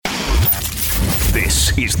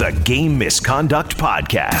This is the Game Misconduct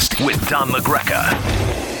Podcast with Don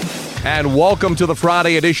LaGreca. And welcome to the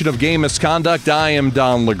Friday edition of Game Misconduct. I am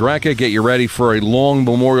Don LaGreca. Get you ready for a long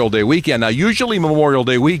Memorial Day weekend. Now, usually Memorial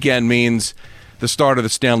Day weekend means the start of the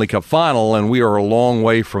Stanley Cup Final, and we are a long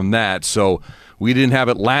way from that. So we didn't have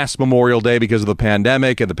it last Memorial Day because of the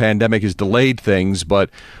pandemic, and the pandemic has delayed things, but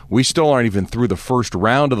we still aren't even through the first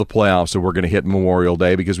round of the playoffs, so we're going to hit Memorial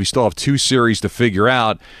Day because we still have two series to figure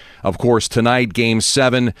out. Of course, tonight, Game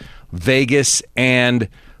 7, Vegas and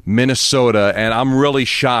Minnesota, and I'm really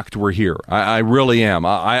shocked we're here. I really am.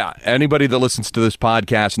 Anybody that listens to this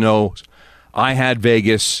podcast knows I had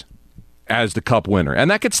Vegas as the Cup winner,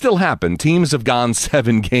 and that could still happen. Teams have gone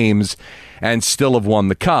 7 games and still have won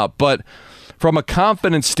the Cup, but from a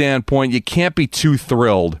confidence standpoint, you can't be too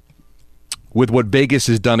thrilled with what Vegas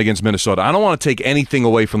has done against Minnesota. I don't want to take anything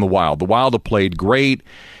away from the Wild. The Wild have played great,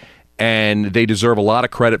 and they deserve a lot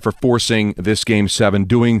of credit for forcing this Game 7,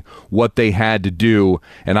 doing what they had to do.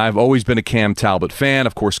 And I've always been a Cam Talbot fan,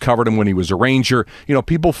 of course, covered him when he was a Ranger. You know,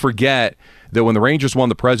 people forget that when the Rangers won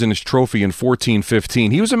the President's Trophy in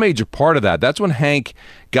 14-15, he was a major part of that. That's when Hank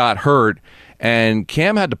got hurt, and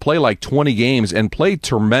Cam had to play like 20 games and played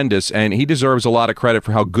tremendous, and he deserves a lot of credit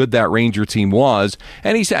for how good that Ranger team was.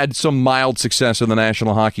 And he's had some mild success in the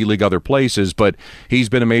National Hockey League, other places, but he's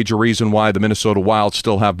been a major reason why the Minnesota Wild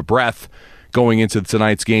still have the breath going into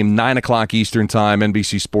tonight's game, 9 o'clock Eastern Time,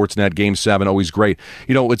 NBC Sportsnet, Game 7, always great.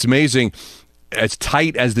 You know, it's amazing. As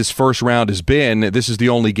tight as this first round has been, this is the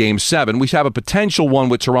only Game 7. We have a potential one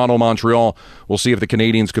with Toronto-Montreal. We'll see if the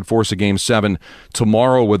Canadiens could force a Game 7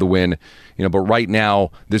 tomorrow with a win. You know, but right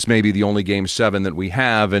now, this may be the only Game 7 that we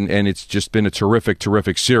have, and it's just been a terrific,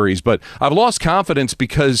 terrific series. But I've lost confidence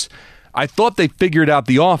because I thought they figured out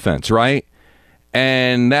the offense, right?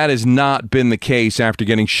 And that has not been the case after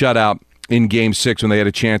getting shut out in Game 6 when they had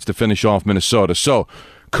a chance to finish off Minnesota. So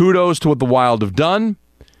kudos to what the Wild have done.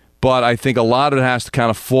 But I think a lot of it has to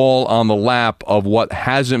kind of fall on the lap of what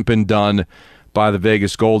hasn't been done by the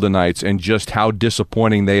Vegas Golden Knights and just how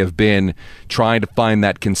disappointing they have been trying to find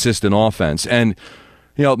that consistent offense. And,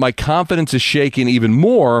 you know, my confidence is shaken even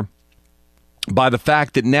more by the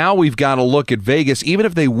fact that now we've got to look at Vegas, even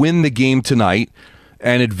if they win the game tonight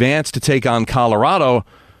and advance to take on Colorado,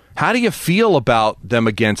 how do you feel about them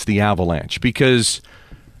against the Avalanche? Because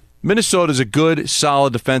Minnesota's a good,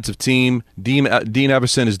 solid defensive team. Dean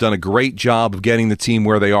Evason has done a great job of getting the team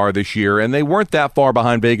where they are this year, and they weren't that far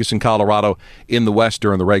behind Vegas and Colorado in the West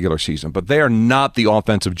during the regular season, but they are not the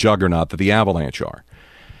offensive juggernaut that the Avalanche are.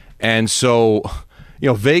 And so, you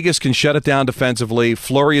know, Vegas can shut it down defensively.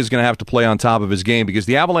 Fleury is going to have to play on top of his game because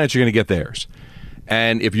the Avalanche are going to get theirs.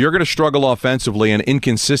 And if you're going to struggle offensively and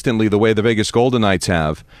inconsistently the way the Vegas Golden Knights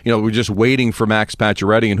have, you know, we're just waiting for Max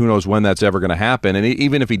Pacioretty, and who knows when that's ever going to happen. And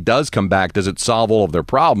even if he does come back, does it solve all of their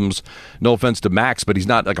problems? No offense to Max, but he's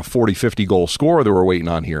not like a 40, 50 goal scorer that we're waiting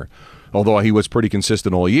on here, although he was pretty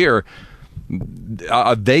consistent all year.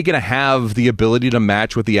 Are they going to have the ability to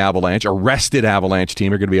match what the Avalanche, a rested Avalanche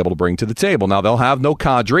team, are going to be able to bring to the table? Now, they'll have no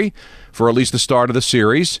Kadri for at least the start of the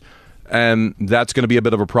series, and that's going to be a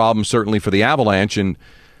bit of a problem, certainly, for the Avalanche. And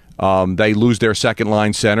they lose their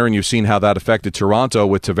second-line center, and you've seen how that affected Toronto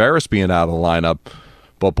with Tavares being out of the lineup.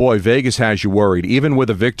 But, boy, Vegas has you worried. Even with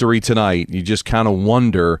a victory tonight, you just kind of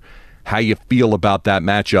wonder how you feel about that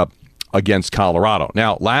matchup against Colorado.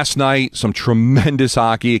 Now, last night, some tremendous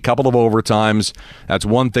hockey, a couple of overtimes. That's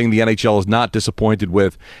one thing the NHL is not disappointed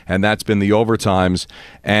with, and that's been the overtimes.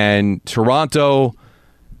 And Toronto,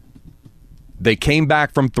 they came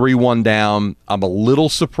back from 3-1 down. I'm a little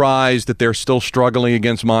surprised that they're still struggling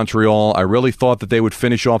against Montreal. I really thought that they would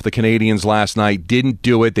finish off the Canadiens last night. Didn't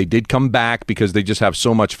do it. They did come back because they just have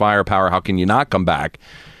so much firepower. How can you not come back?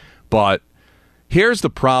 But here's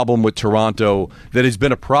the problem with Toronto that has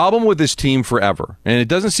been a problem with this team forever, and it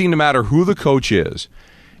doesn't seem to matter who the coach is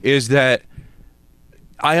that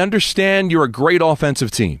I understand you're a great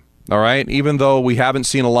offensive team, all right, even though we haven't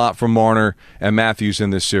seen a lot from Marner and Matthews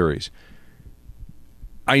in this series.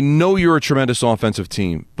 I know you're a tremendous offensive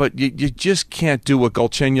team, but you just can't do what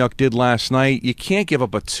Galchenyuk did last night. You can't give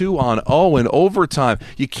up a 2-on-0 in overtime.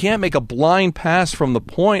 You can't make a blind pass from the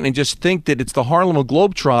point and just think that it's the Harlem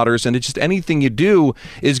Globetrotters and it's just anything you do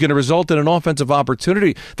is going to result in an offensive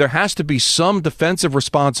opportunity. There has to be some defensive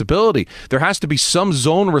responsibility. There has to be some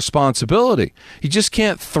zone responsibility. You just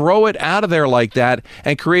can't throw it out of there like that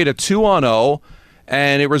and create a 2-on-0.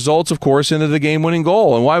 And it results, of course, into the game-winning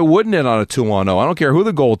goal. And why wouldn't it on a 2-on-0? I don't care who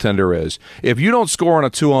the goaltender is. If you don't score on a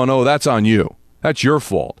 2-on-0, that's on you. That's your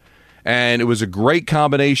fault. And it was a great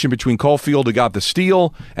combination between Caulfield, who got the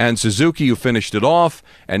steal, and Suzuki, who finished it off.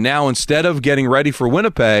 And now instead of getting ready for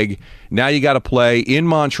Winnipeg, now you got to play in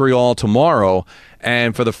Montreal tomorrow.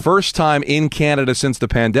 And for the first time in Canada since the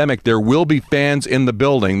pandemic, there will be fans in the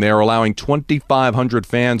building. They're allowing 2,500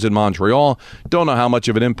 fans in Montreal. Don't know how much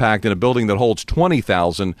of an impact in a building that holds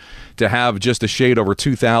 20,000 to have just a shade over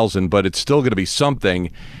 2,000, but it's still going to be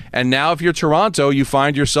something. And now if you're Toronto, you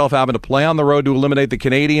find yourself having to play on the road to eliminate the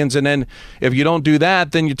Canadiens. And then if you don't do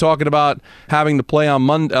that, then you're talking about having to play on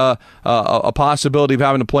Monday, a possibility of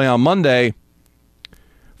having to play on Monday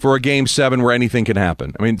for a Game 7 where anything can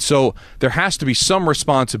happen. I mean, so there has to be some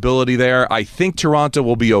responsibility there. I think Toronto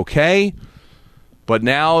will be okay, but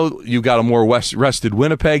now you've got a more rested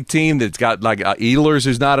Winnipeg team that's got like Ehlers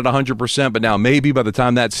who's not at 100%, but now maybe by the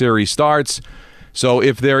time that series starts. So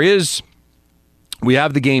if there is, we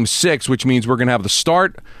have the Game 6, which means we're going to have the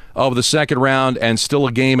start of the second round and still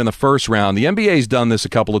a game in the first round. The NBA's done this a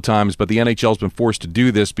couple of times, but the NHL's been forced to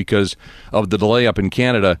do this because of the delay up in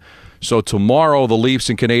Canada. So tomorrow, the Leafs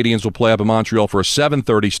and Canadiens will play up in Montreal for a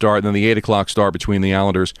 7:30 start, and then the 8 o'clock start between the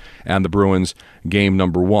Islanders and the Bruins, game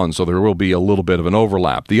number 1. So there will be a little bit of an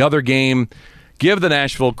overlap. The other game, give the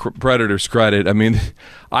Nashville Predators credit. I mean,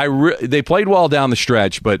 they played well down the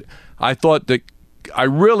stretch, but I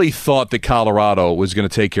really thought that Colorado was going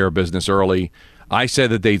to take care of business early. I said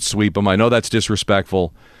that they'd sweep them. I know that's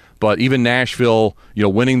disrespectful. But even Nashville,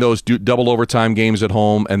 winning those double overtime games at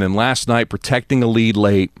home, and then last night protecting a lead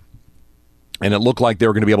late, and it looked like they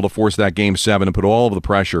were going to be able to force that Game 7 and put all of the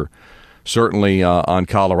pressure, certainly on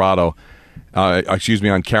Colorado,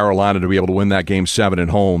 on Carolina to be able to win that Game 7 at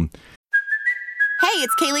home. Hey,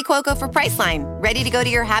 it's Kaylee Cuoco for Priceline. Ready to go to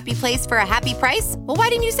your happy place for a happy price? Well, why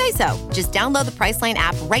didn't you say so? Just download the Priceline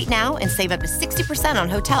app right now and save up to 60% on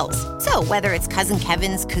hotels. So whether it's Cousin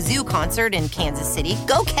Kevin's Kazoo Concert in Kansas City,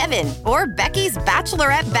 go Kevin, or Becky's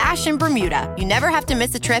Bachelorette Bash in Bermuda, you never have to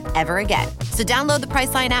miss a trip ever again. So download the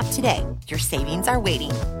Priceline app today. Your savings are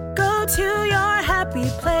waiting. Go to your happy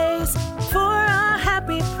place for a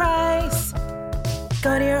happy price.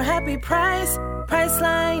 Go to your happy price,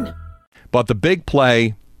 Priceline. But the big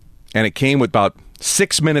play, and it came with about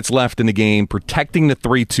 6 minutes left in the game, protecting the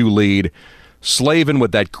 3-2 lead. Slavin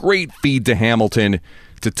with that great feed to Hamilton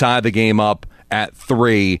to tie the game up at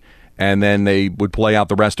 3, and then they would play out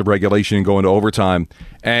the rest of regulation and go into overtime.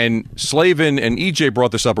 And Slavin, and EJ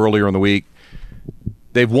brought this up earlier in the week,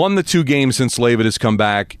 they've won the 2 games since Slavin has come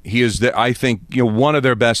back. He is, I think, one of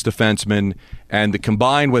their best defensemen. And the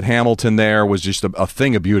combined with Hamilton there was just a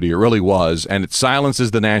thing of beauty. It really was. And it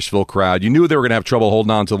silences the Nashville crowd. You knew they were going to have trouble holding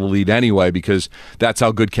on to the lead anyway because that's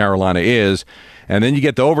how good Carolina is. And then you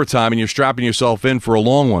get to overtime and you're strapping yourself in for a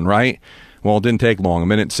long one, right? Well, it didn't take long. 1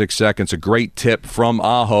 minute and 6 seconds. A great tip from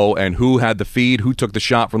Aho. And who had the feed? Who took the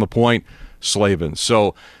shot from the point? Slavin.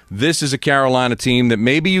 So this is a Carolina team that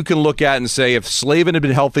maybe you can look at and say if Slavin had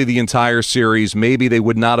been healthy the entire series, maybe they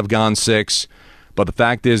would not have gone 6. But the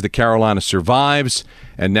fact is that Carolina survives,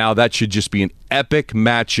 and now that should just be an epic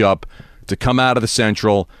matchup to come out of the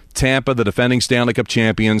Central. Tampa, the defending Stanley Cup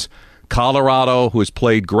champions. Colorado, who has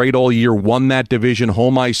played great all year, won that division,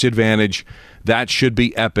 home ice advantage. That should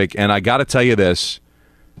be epic. And I got to tell you this.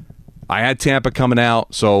 I had Tampa coming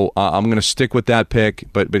out, so I'm going to stick with that pick.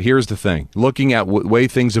 But here's the thing. Looking at the way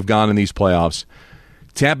things have gone in these playoffs,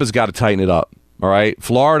 Tampa's got to tighten it up, all right?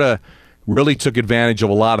 Florida really took advantage of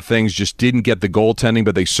a lot of things, just didn't get the goaltending,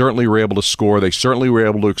 but they certainly were able to score. They certainly were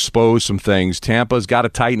able to expose some things. Tampa's got to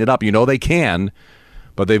tighten it up. They can,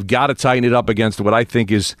 but they've got to tighten it up against what I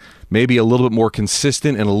think is maybe a little bit more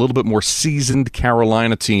consistent and a little bit more seasoned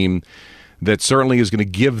Carolina team that certainly is going to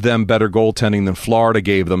give them better goaltending than Florida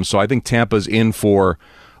gave them. So I think Tampa's in for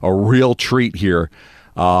a real treat here.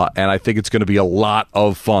 And I think it's going to be a lot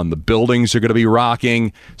of fun. The buildings are going to be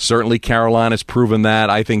rocking. Certainly Carolina's proven that.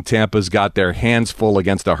 I think Tampa's got their hands full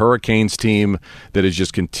against a Hurricanes team that is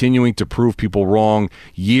just continuing to prove people wrong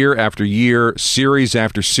year after year, series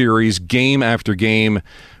after series, game after game.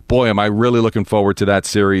 Boy, am I really looking forward to that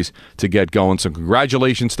series to get going. So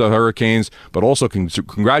congratulations to the Hurricanes, but also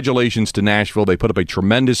congratulations to Nashville. They put up a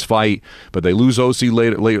tremendous fight, but they lose OC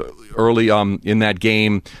early in that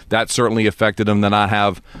game. That certainly affected them to not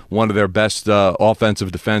have one of their best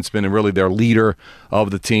offensive defensemen and really their leader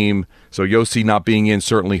of the team. So Yossi not being in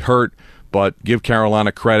certainly hurt, but give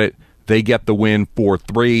Carolina credit. They get the win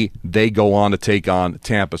 4-3. They go on to take on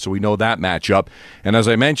Tampa. So we know that matchup. And as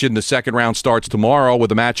I mentioned, the second round starts tomorrow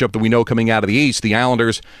with a matchup that we know coming out of the East, the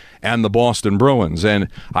Islanders and the Boston Bruins. And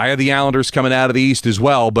I have the Islanders coming out of the East as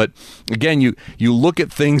well. But again, you look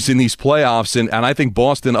at things in these playoffs, and I think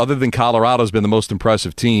Boston, other than Colorado, has been the most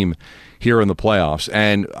impressive team here in the playoffs.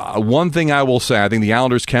 And one thing I will say, I think the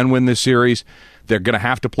Islanders can win this series. They're going to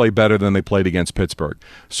have to play better than they played against Pittsburgh.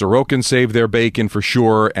 Sorokin saved their bacon for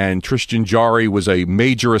sure, and Tristan Jarry was a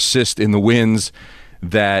major assist in the wins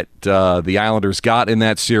that the Islanders got in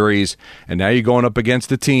that series. And now you're going up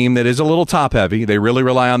against a team that is a little top-heavy. They really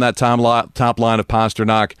rely on that top line of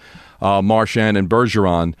Pasternak, Marchand, and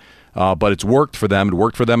Bergeron. But it's worked for them. It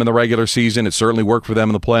worked for them in the regular season. It certainly worked for them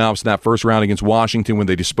in the playoffs in that first round against Washington when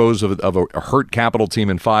they disposed of a hurt Capital team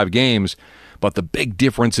in 5 games. But the big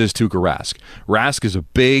difference is Tuukka Rask. Rask is a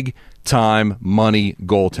big-time money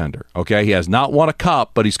goaltender, okay? He has not won a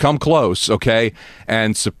cup, but he's come close, okay?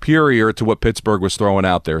 And superior to what Pittsburgh was throwing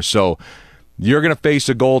out there. So you're going to face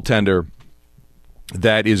a goaltender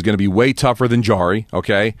that is going to be way tougher than Jarry,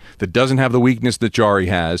 okay? That doesn't have the weakness that Jarry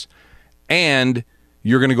has. And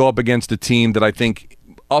you're going to go up against a team that I think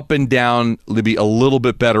up and down will be a little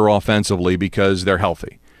bit better offensively because they're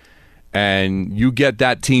healthy. And you get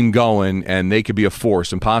that team going, and they could be a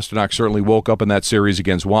force. And Pasternak certainly woke up in that series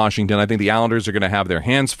against Washington. I think the Islanders are going to have their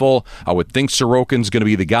hands full. I would think Sorokin's going to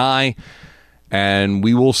be the guy. And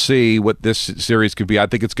we will see what this series could be. I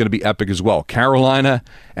think it's going to be epic as well. Carolina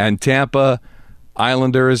and Tampa,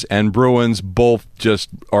 Islanders and Bruins both just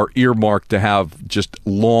are earmarked to have just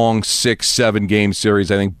long 6-7 game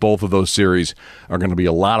series. I think both of those series are going to be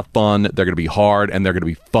a lot of fun. They're going to be hard, and they're going to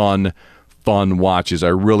be fun watches. I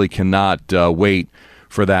really cannot wait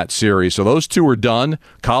for that series. So those two are done.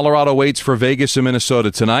 Colorado waits for Vegas and Minnesota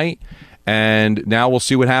tonight. And now we'll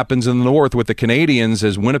see what happens in the North with the Canadiens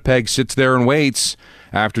as Winnipeg sits there and waits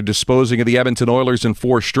after disposing of the Edmonton Oilers in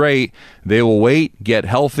 4 straight. They will wait, get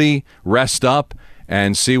healthy, rest up,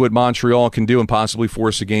 and see what Montreal can do and possibly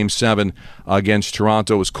force a Game 7 against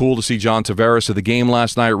Toronto. It was cool to see John Tavares at the game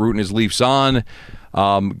last night rooting his Leafs on.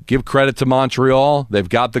 Give credit to Montreal. They've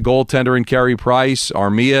got the goaltender in Carey Price.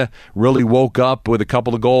 Armia really woke up with a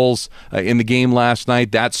couple of goals in the game last night.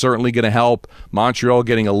 That's certainly going to help. Montreal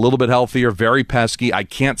getting a little bit healthier, very pesky. I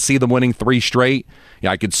can't see them winning 3 straight.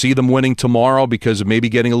 Yeah, I could see them winning tomorrow because of maybe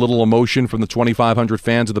getting a little emotion from the 2,500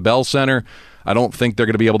 fans of the Bell Center. I don't think they're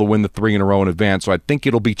going to be able to win the 3 in a row in advance, so I think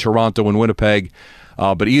it'll be Toronto and Winnipeg.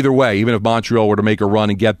 But either way, even if Montreal were to make a run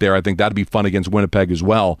and get there, I think that'd be fun against Winnipeg as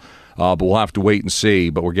well. But we'll have to wait and see.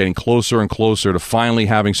 But we're getting closer and closer to finally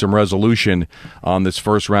having some resolution on this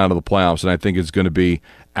first round of the playoffs, and I think it's going to be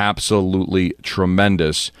absolutely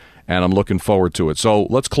tremendous, and I'm looking forward to it. So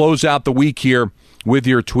let's close out the week here with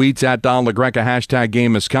your tweets at Don LaGreca, hashtag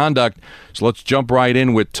Game Misconduct. So let's jump right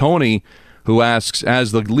in with Tony, who asks,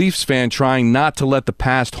 as the Leafs fan trying not to let the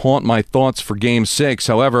past haunt my thoughts for Game 6,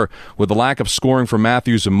 however, with the lack of scoring from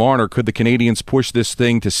Matthews and Marner, could the Canadiens push this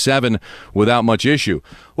thing to 7 without much issue?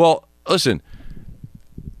 Well, listen,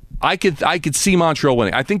 I could see Montreal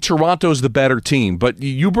winning. I think Toronto's the better team, but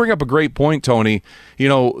you bring up a great point, Tony. You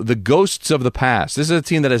know, the ghosts of the past. This is a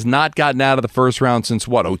team that has not gotten out of the first round since,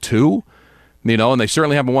 2002? You know, and they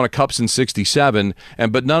certainly haven't won a cup since 67.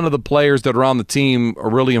 But none of the players that are on the team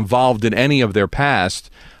are really involved in any of their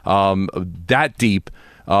past that deep.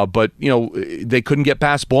 But, you know, they couldn't get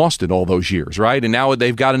past Boston all those years, right? And now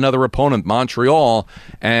they've got another opponent, Montreal.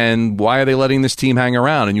 And why are they letting this team hang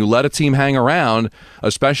around? And you let a team hang around,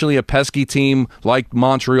 especially a pesky team like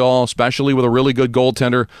Montreal, especially with a really good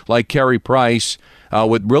goaltender like Carey Price,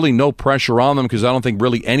 with really no pressure on them because I don't think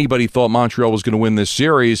really anybody thought Montreal was going to win this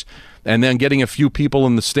series. And then getting a few people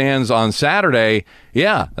in the stands on Saturday,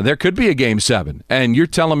 yeah, there could be a Game 7. And you're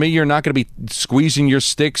telling me you're not going to be squeezing your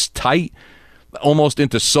sticks tight almost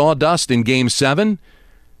into sawdust in Game 7,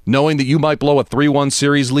 knowing that you might blow a 3-1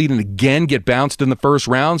 series lead and again get bounced in the first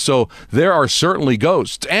round? So there are certainly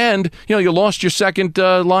ghosts. And, you know, you lost your second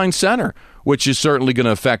line center, which is certainly going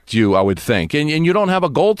to affect you, I would think. And you don't have a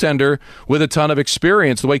goaltender with a ton of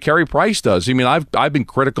experience the way Carey Price does. I mean, I've been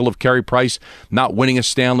critical of Carey Price not winning a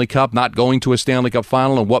Stanley Cup, not going to a Stanley Cup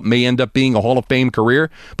final, and what may end up being a Hall of Fame career.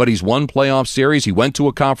 But he's won playoff series. He went to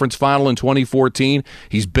a conference final in 2014.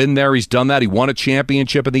 He's been there. He's done that. He won a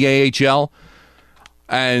championship in the AHL.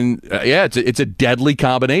 And, yeah, it's a deadly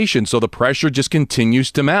combination. So the pressure just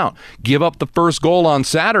continues to mount. Give up the first goal on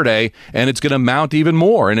Saturday, and it's going to mount even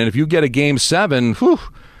more. And then if you get a Game 7, whew,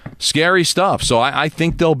 scary stuff. So I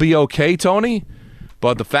think they'll be okay, Tony.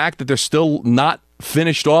 But the fact that they're still not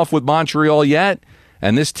finished off with Montreal yet,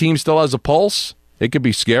 and this team still has a pulse, it could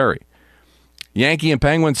be scary. Yankee and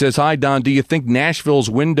Penguin says, hi, Don, do you think Nashville's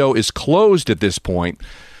window is closed at this point?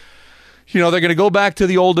 They're going to go back to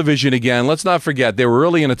the old division again. Let's not forget, they were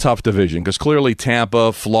really in a tough division because clearly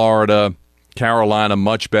Tampa, Florida, Carolina,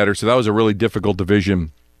 much better. So that was a really difficult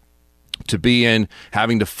division to be in,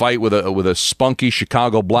 having to fight with a spunky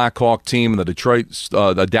Chicago Blackhawk team and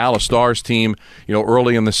the Dallas Stars team,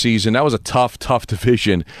 early in the season. That was a tough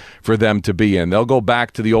division for them to be in. They'll go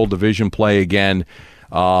back to the old division play again.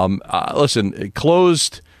 Listen,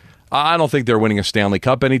 closed, I don't think they're winning a Stanley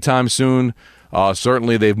Cup anytime soon.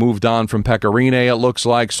 Certainly they've moved on from Pecorine, it looks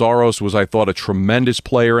like. Saros was, I thought, a tremendous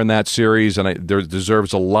player in that series, and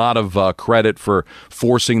deserves a lot of credit for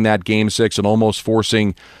forcing that Game 6 and almost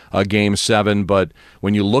forcing Game 7. But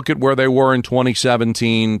when you look at where they were in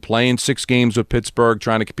 2017, playing 6 games with Pittsburgh,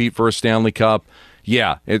 trying to compete for a Stanley Cup,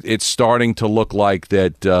 yeah, it's starting to look like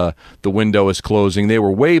that the window is closing. They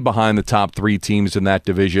were way behind the top 3 teams in that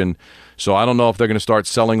division. So I don't know if they're going to start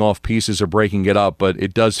selling off pieces or breaking it up, but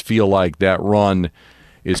it does feel like that run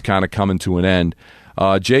is kind of coming to an end.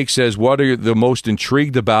 Jake says, what are you the most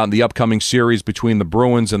intrigued about in the upcoming series between the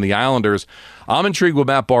Bruins and the Islanders? I'm intrigued with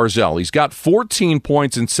Matt Barzal. He's got 14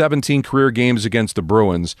 points in 17 career games against the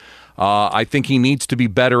Bruins. I think he needs to be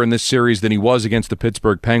better in this series than he was against the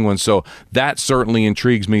Pittsburgh Penguins, so that certainly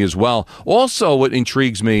intrigues me as well. Also, what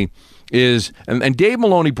intrigues me is, and Dave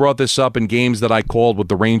Maloney brought this up in games that I called with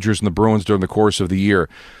the Rangers and the Bruins during the course of the year,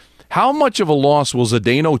 how much of a loss will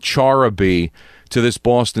Zdeno Chara be to this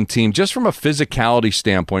Boston team, just from a physicality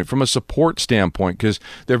standpoint, from a support standpoint, because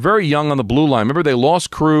they're very young on the blue line. Remember, they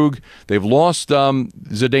lost Krug, they've lost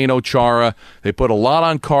Zdeno Chara, they put a lot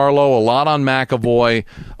on Carlo, a lot on McAvoy.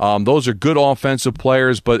 Those are good offensive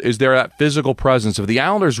players, but is there that physical presence? If the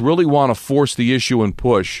Islanders really want to force the issue and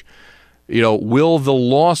push, will the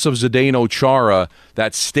loss of Zdeno Chara,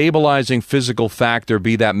 that stabilizing physical factor,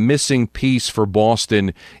 be that missing piece for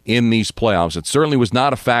Boston in these playoffs? It certainly was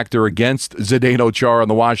not a factor against Zdeno Chara and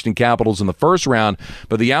the Washington Capitals in the first round,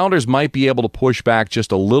 but the Islanders might be able to push back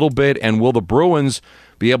just a little bit, and will the Bruins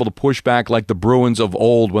be able to push back like the Bruins of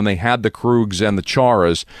old when they had the Krugs and the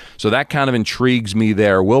Charas? So that kind of intrigues me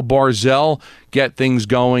there. Will Barzal get things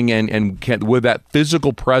going and can, with that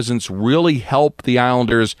physical presence, really help the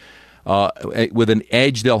Islanders with an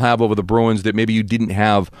edge they'll have over the Bruins that maybe you didn't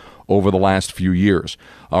have over the last few years?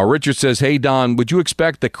 Richard says, hey, Don, would you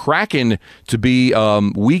expect the Kraken to be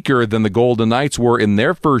weaker than the Golden Knights were in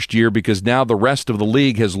their first year because now the rest of the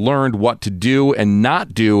league has learned what to do and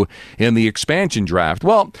not do in the expansion draft?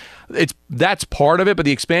 Well, that's part of it, but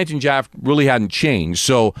the expansion draft really hadn't changed.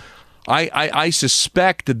 So I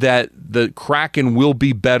suspect that the Kraken will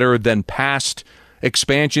be better than past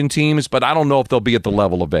expansion teams, but I don't know if they'll be at the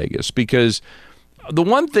level of Vegas, because the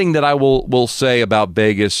one thing that I will say about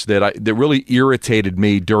Vegas that really irritated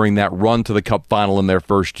me during that run to the Cup final in their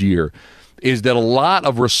first year is that a lot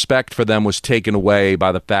of respect for them was taken away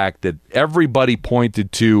by the fact that everybody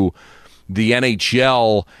pointed to the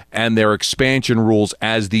NHL and their expansion rules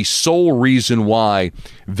as the sole reason why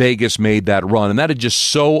Vegas made that run. And that is just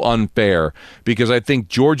so unfair, because I think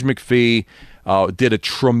George McPhee did a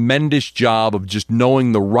tremendous job of just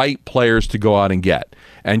knowing the right players to go out and get,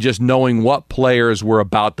 and just knowing what players were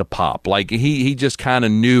about to pop. Like he just kind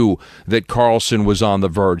of knew that Karlsson was on the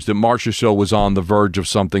verge, that Marchessault was on the verge of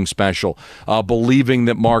something special, believing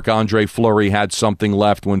that Marc-Andre Fleury had something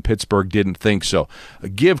left when Pittsburgh didn't think so.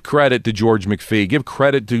 Give credit to George McPhee. Give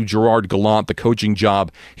credit to Gerard Gallant, the coaching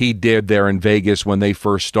job he did there in Vegas when they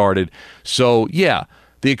first started. So, yeah,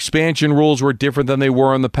 the expansion rules were different than they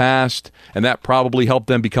were in the past, and that probably helped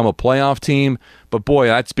them become a playoff team. But boy,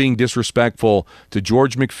 that's being disrespectful to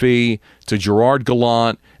George McPhee, to Gerard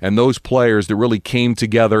Gallant, and those players that really came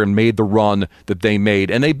together and made the run that they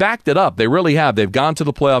made. And they backed it up. They really have. They've gone to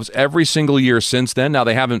the playoffs every single year since then. Now,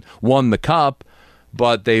 they haven't won the Cup,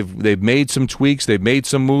 but they've made some tweaks. They've made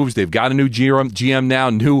some moves. They've got a new GM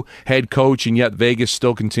now, new head coach, and yet Vegas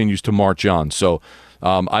still continues to march on. So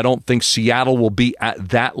I don't think Seattle will be at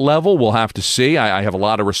that level. We'll have to see. I have a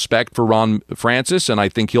lot of respect for Ron Francis, and I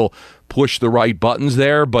think he'll push the right buttons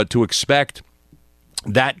there. But to expect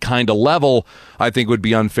that kind of level, I think would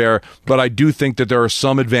be unfair. But I do think that there are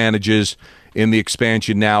some advantages in the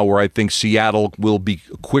expansion now where I think Seattle will be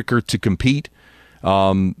quicker to compete,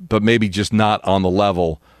 but maybe just not on the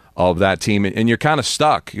level of that team, and you're kind of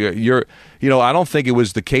stuck. I don't think it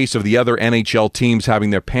was the case of the other NHL teams having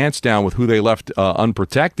their pants down with who they left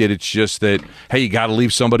unprotected. It's just that, hey, you got to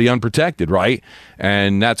leave somebody unprotected, right?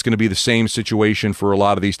 And that's going to be the same situation for a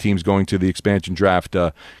lot of these teams going to the expansion draft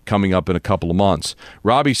coming up in a couple of months.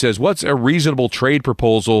 Robbie says, what's a reasonable trade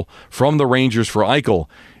proposal from the Rangers for Eichel?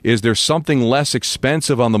 Is there something less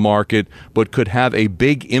expensive on the market but could have a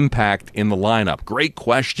big impact in the lineup? Great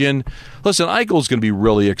question. Listen, Eichel's going to be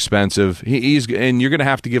really expensive. And you're going to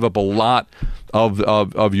have to give up a lot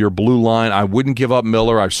of your blue line. I wouldn't give up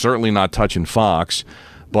Miller. I'm certainly not touching Fox.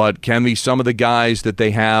 But can be some of the guys that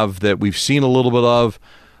they have that we've seen a little bit of.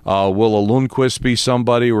 Will a Lundqvist be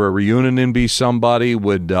somebody, or a Reunanen be somebody?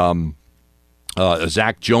 Would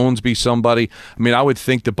Zach Jones be somebody? I mean, I would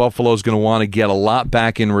think that Buffalo's going to want to get a lot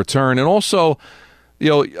back in return, and also,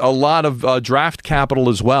 a lot of draft capital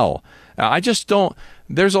as well. I just don't.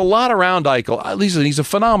 There's a lot around Eichel. At least he's a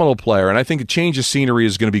phenomenal player, and I think a change of scenery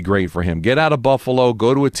is going to be great for him. Get out of Buffalo,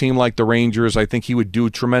 go to a team like the Rangers. I think he would do a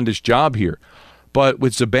tremendous job here. But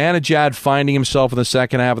with Zibanejad finding himself in the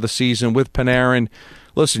second half of the season, with Panarin,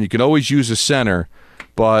 listen, you can always use a center,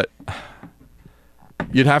 but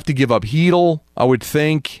you'd have to give up Hedl, I would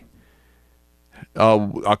think.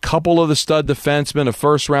 A couple of the stud defensemen, a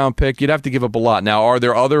first-round pick. You'd have to give up a lot. Now, are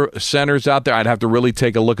there other centers out there? I'd have to really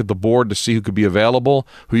take a look at the board to see who could be available,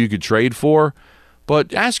 who you could trade for.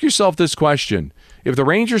 But ask yourself this question. If the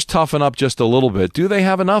Rangers toughen up just a little bit, do they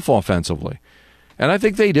have enough offensively? And I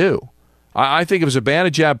think they do. I think if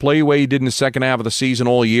Zibanejad play the way he did in the second half of the season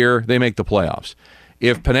all year, they make the playoffs.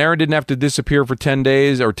 If Panarin didn't have to disappear for 10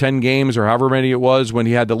 days or 10 games or however many it was when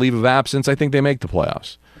he had the leave of absence, I think they make the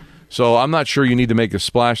playoffs. So I'm not sure you need to make a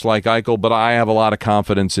splash like Eichel, but I have a lot of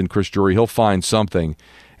confidence in Chris Drury. He'll find something.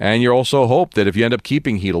 And you also hope that if you end up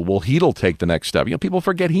keeping Hedl, will Hedl take the next step? People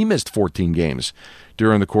forget he missed 14 games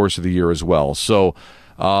during the course of the year as well. So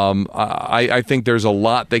I think there's a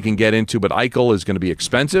lot they can get into, but Eichel is going to be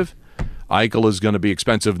expensive. Eichel is going to be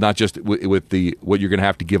expensive, not just with what you're going to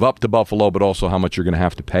have to give up to Buffalo, but also how much you're going to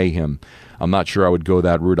have to pay him. I'm not sure I would go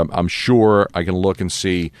that route. I'm sure I can look and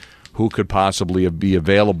see who could possibly be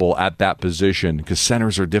available at that position, because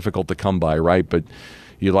centers are difficult to come by, right? But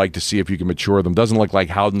you'd like to see if you can mature them. Doesn't look like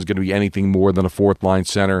Howden's going to be anything more than a fourth-line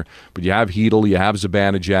center, but you have Hedl, you have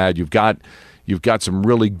Zibanejad, you've got some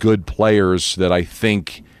really good players that I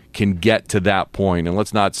think can get to that point. And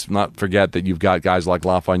let's not forget that you've got guys like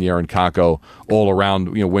Lafreniere and Kakko all around,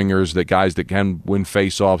 wingers, that guys that can win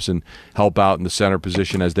faceoffs and help out in the center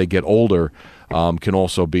position as they get older, can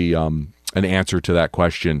also be an answer to that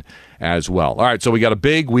question as well. All right, so we got a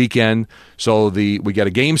big weekend. So we got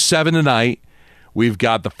a Game 7 tonight. We've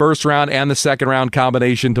got the first round and the second round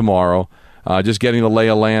combination tomorrow. Just getting the lay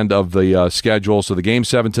of land of the schedule. So the Game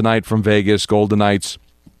 7 tonight from Vegas, Golden Knights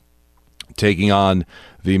taking on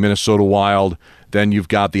the Minnesota Wild. Then you've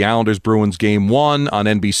got the Islanders-Bruins Game 1 on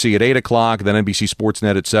NBC at 8 o'clock, then NBC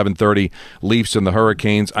Sportsnet at 7:30, Leafs and the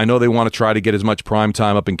Hurricanes. I know they want to try to get as much prime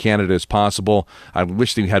time up in Canada as possible. I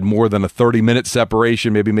wish they had more than a 30-minute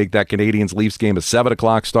separation, maybe make that Canadiens-Leafs game a 7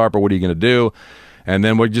 o'clock start, but what are you going to do? And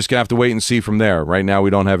then we're just going to have to wait and see from there. Right now we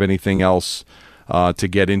don't have anything else to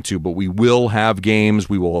get into, but we will have games.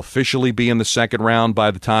 We will officially be in the second round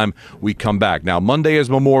by the time we come back. Now, Monday is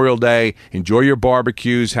Memorial Day. Enjoy your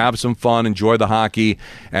barbecues, have some fun, enjoy the hockey,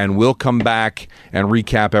 and we'll come back and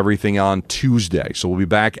recap everything on Tuesday. So we'll be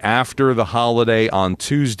back after the holiday on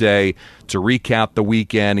Tuesday to recap the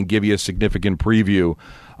weekend and give you a significant preview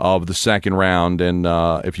of the second round. And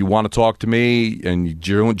if you want to talk to me and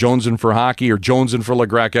Jonesing for Hockey or Jonesing for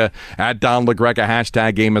LaGreca, at Don LaGreca,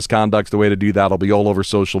 hashtag Game Misconduct's the way to do that. I'll be all over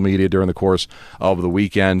social media during the course of the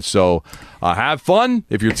weekend. So have fun.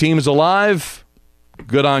 If your team is alive,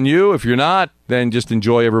 good on you. If you're not, then just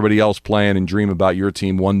enjoy everybody else playing and dream about your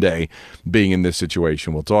team one day being in this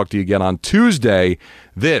situation. We'll talk to you again on Tuesday.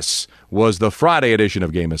 This was the Friday edition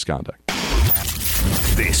of Game Misconduct.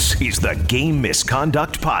 This is the Game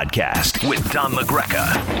Misconduct Podcast with Don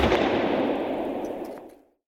LaGreca.